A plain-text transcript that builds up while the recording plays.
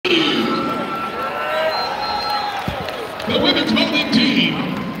The women's bowling team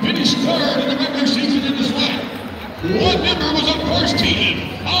finished third in the regular season in the SWAC. One member was on first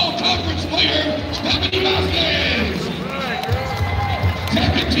team, all-conference player, Stephanie Vasquez.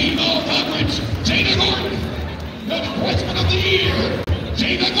 Second team, all-conference, Jada Gordon. The freshman of the year,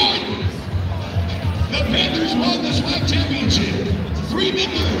 Jada Gordon. The Panthers won the SWAC championship. 3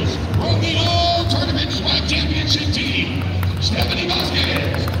 members were on the all-tournament SWAC championship team. Stephanie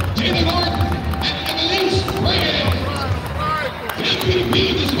Vasquez, Jada Gordon, and Annalise Reyes. MVP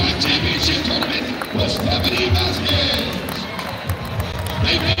of the SWAC championship tournament was Stephanie Vasquez.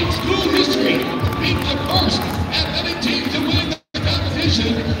 They made school history, being the first athletic team to win the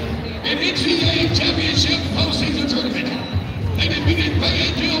competition in NCAA championship postseason tournament. They defeated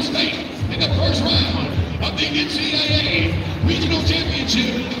Fayetteville State in the first round of the NCAA regional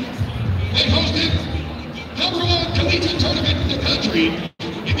championship. They hosted #1 collegiate tournament in the country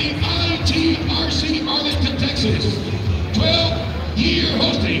in the ITRC Arlington, Texas. 12-year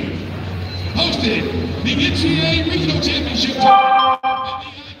hosting. Hosted the NCAA regional championship tournament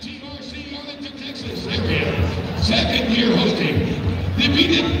in the ITRC Arlington, Texas area. 2nd year hosting.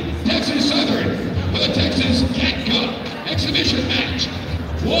 Defeated Texas Southern for the Texas Cat Cup exhibition match.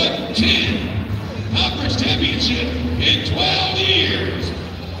 Won 10 conference championship in 12 years.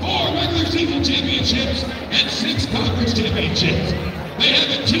 4 regular season championships and 6 conference championships. They have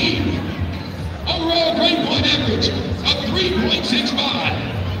a team overall grade point average of 3.65.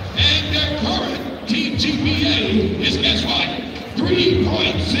 And their current team GPA is, guess what?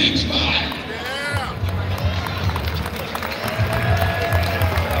 3.65.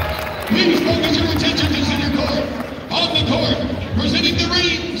 Please focus your attention to center court. On the court, presenting the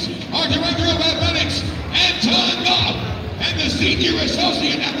rings, our Director of Athletics, Anton Goff, and the Senior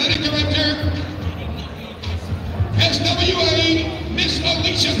Associate Athletic Director, SWA, Miss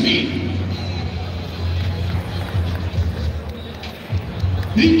Alicia P.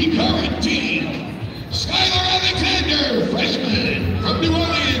 The current team, Skylar Alexander, freshman from New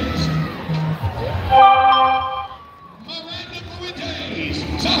Orleans. Miranda Fuentes,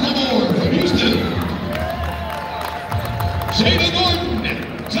 sophomore from Houston. Jada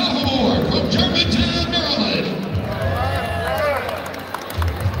Gordon, sophomore from Germantown, Maryland.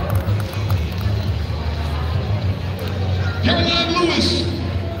 Caroline Lewis,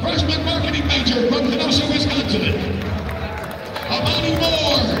 freshman marketing major from Kenosha, Wisconsin. Amani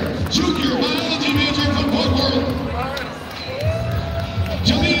Moore, junior biology major from Fort Worth.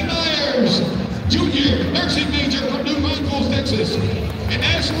 Jalene Myers, junior nursing major from New Braunfels, Texas. And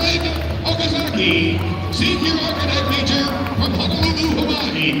Ashlyn Okazaki, senior architect major from Honolulu,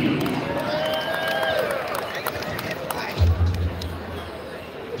 Hawaii.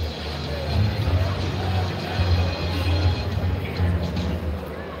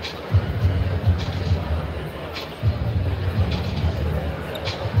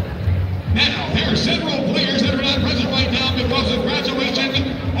 Now, there are several players that are not present right now because of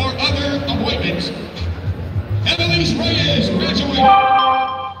graduation or other appointments. Annalise Reyes graduated.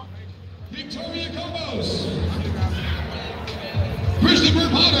 Victoria Cobos. Christopher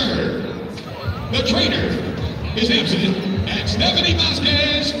Potter. The trainer is absent. And Stephanie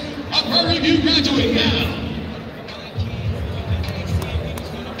Vasquez, a Prairie View graduate now.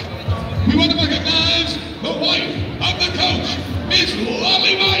 We want to recognize the wife of the coach, Miss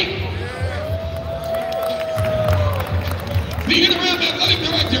Lolly White. The interim athletic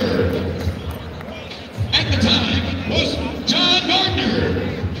director at the time was John Gardner.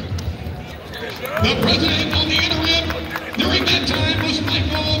 The president on the interim during that time was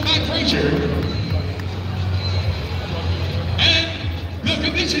Michael McFrazier. And the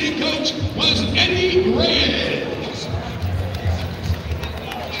conditioning coach was Eddie Reyes.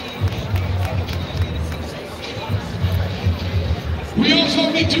 We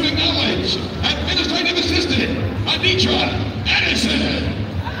also need to acknowledge administrative assistant Anitra Addison.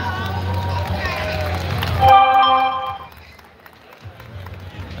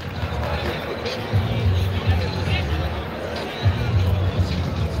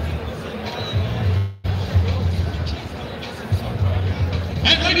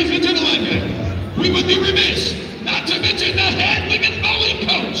 And ladies and gentlemen, we would be remiss not to mention the head women bowling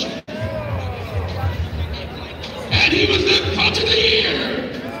coach. And he was the coach of the year.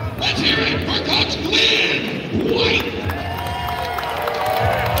 Let's hear it for Coach Glenn White.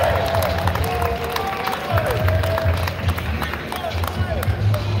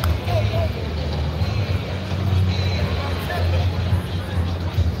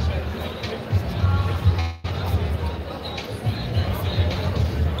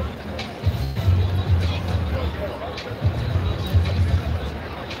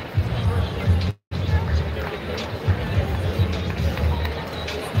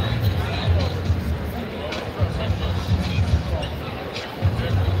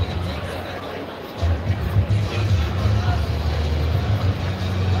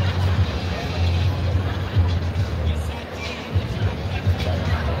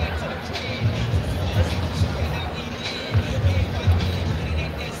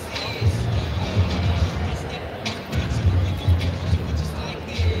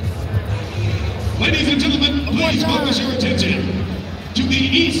 Ladies and gentlemen, please focus your attention to the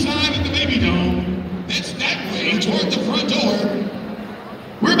east side of the Baby Dome. That's that way toward the front door.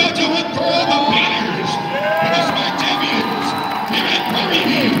 We're about to unfurl the banners for the SMAC champions here at Prairie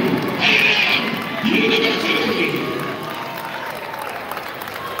View A&M University.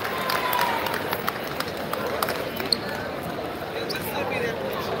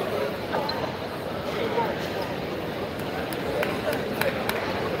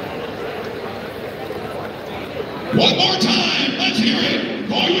 One more time.